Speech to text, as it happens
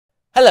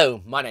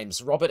Hello, my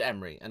name's Robert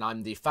Emery and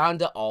I'm the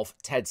founder of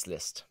Ted's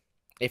List.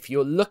 If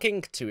you're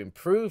looking to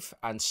improve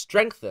and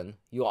strengthen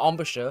your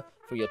embouchure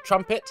for your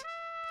trumpet,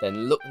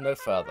 then look no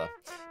further.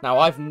 Now,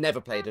 I've never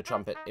played a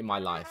trumpet in my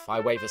life. I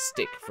wave a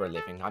stick for a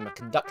living. I'm a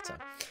conductor.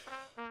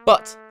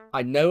 But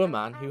I know a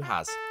man who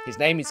has. His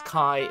name is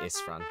Cai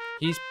Isfryn.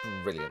 He's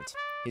brilliant.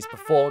 He's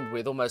performed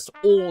with almost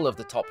all of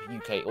the top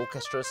UK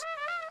orchestras.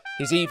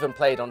 He's even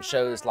played on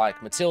shows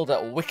like Matilda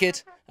or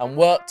Wicked and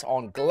worked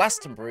on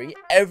Glastonbury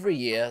every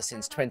year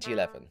since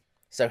 2011.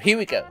 So here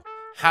we go.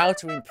 How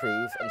to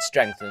improve and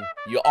strengthen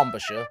your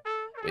embouchure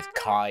with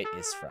Cai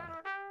Isfryn.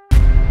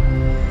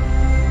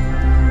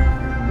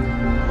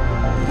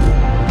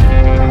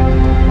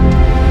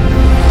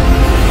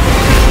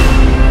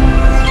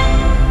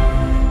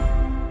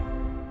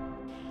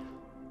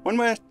 When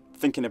we're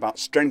thinking about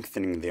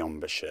strengthening the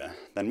embouchure,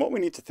 then what we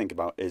need to think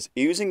about is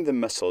using the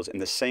muscles in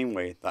the same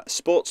way that a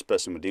sports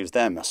person would use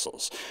their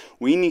muscles.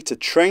 We need to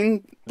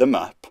train them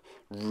up,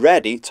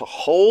 ready to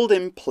hold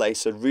in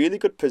place a really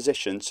good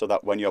position so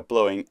that when you're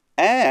blowing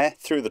air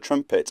through the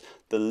trumpet,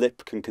 the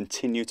lip can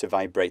continue to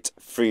vibrate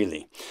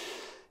freely.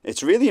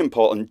 It's really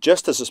important,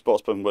 just as a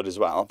sportsman would as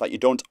well, that you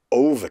don't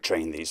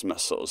overtrain these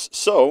muscles.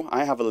 So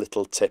I have a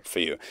little tip for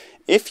you.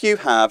 If you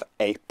have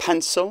a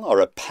pencil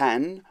or a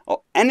pen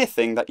or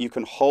anything that you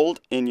can hold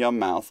in your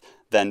mouth,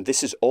 then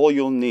this is all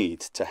you'll need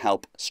to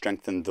help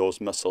strengthen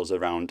those muscles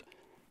around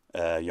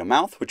your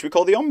mouth, which we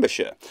call the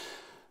embouchure.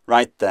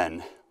 Right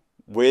then,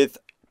 with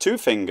two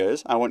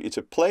fingers, I want you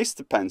to place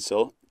the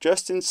pencil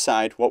just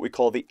inside what we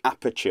call the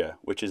aperture,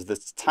 which is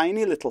this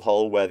tiny little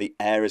hole where the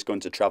air is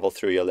going to travel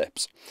through your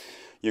lips.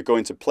 You're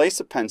going to place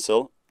the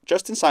pencil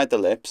just inside the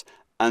lips,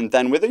 and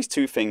then with these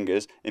two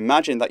fingers,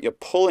 imagine that you're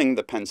pulling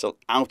the pencil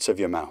out of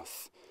your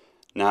mouth.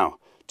 Now,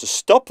 to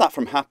stop that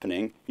from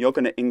happening, you're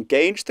going to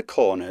engage the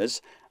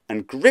corners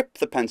and grip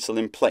the pencil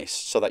in place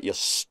so that you're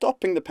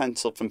stopping the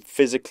pencil from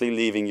physically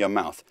leaving your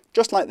mouth,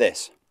 just like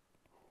this.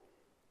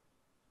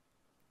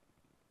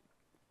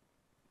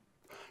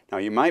 Now,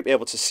 you might be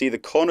able to see the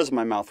corners of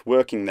my mouth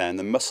working there and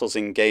the muscles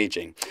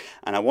engaging.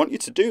 And I want you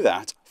to do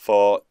that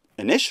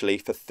initially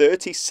for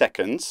 30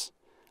 seconds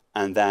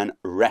and then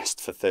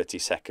rest for 30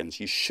 seconds.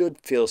 You should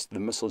feel the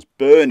muscles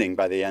burning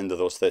by the end of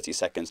those 30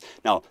 seconds.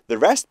 Now, the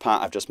rest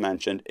part I've just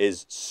mentioned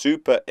is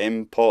super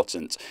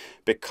important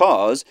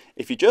because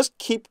if you just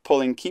keep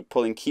pulling,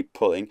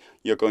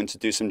 you're going to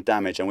do some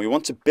damage. And we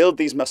want to build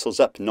these muscles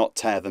up, not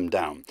tear them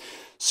down.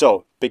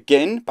 So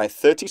begin by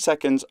 30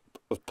 seconds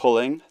of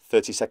pulling,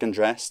 30 seconds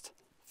rest,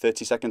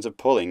 30 seconds of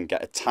pulling.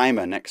 Get a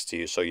timer next to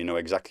you so you know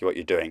exactly what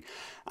you're doing.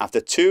 After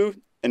two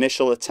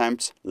initial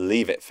attempts,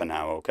 leave it for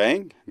now,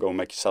 okay? Go and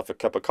make yourself a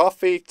cup of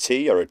coffee,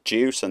 tea or a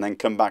juice and then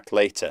come back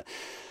later.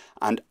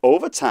 And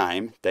over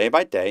time, day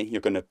by day,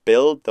 you're going to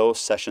build those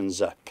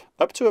sessions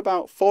up to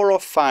about 4 or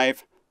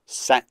 5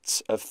 sets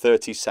of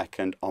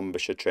 30-second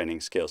embouchure training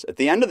skills. At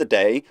the end of the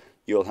day,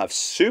 you'll have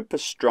super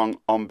strong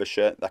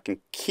embouchure that can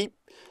keep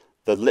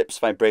the lips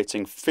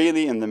vibrating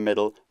freely in the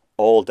middle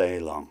all day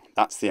long.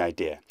 That's the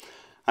idea.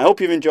 I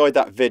hope you've enjoyed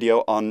that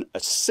video on a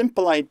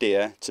simple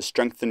idea to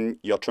strengthen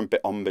your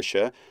trumpet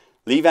embouchure.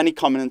 Leave any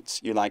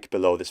comments you like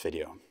below this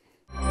video.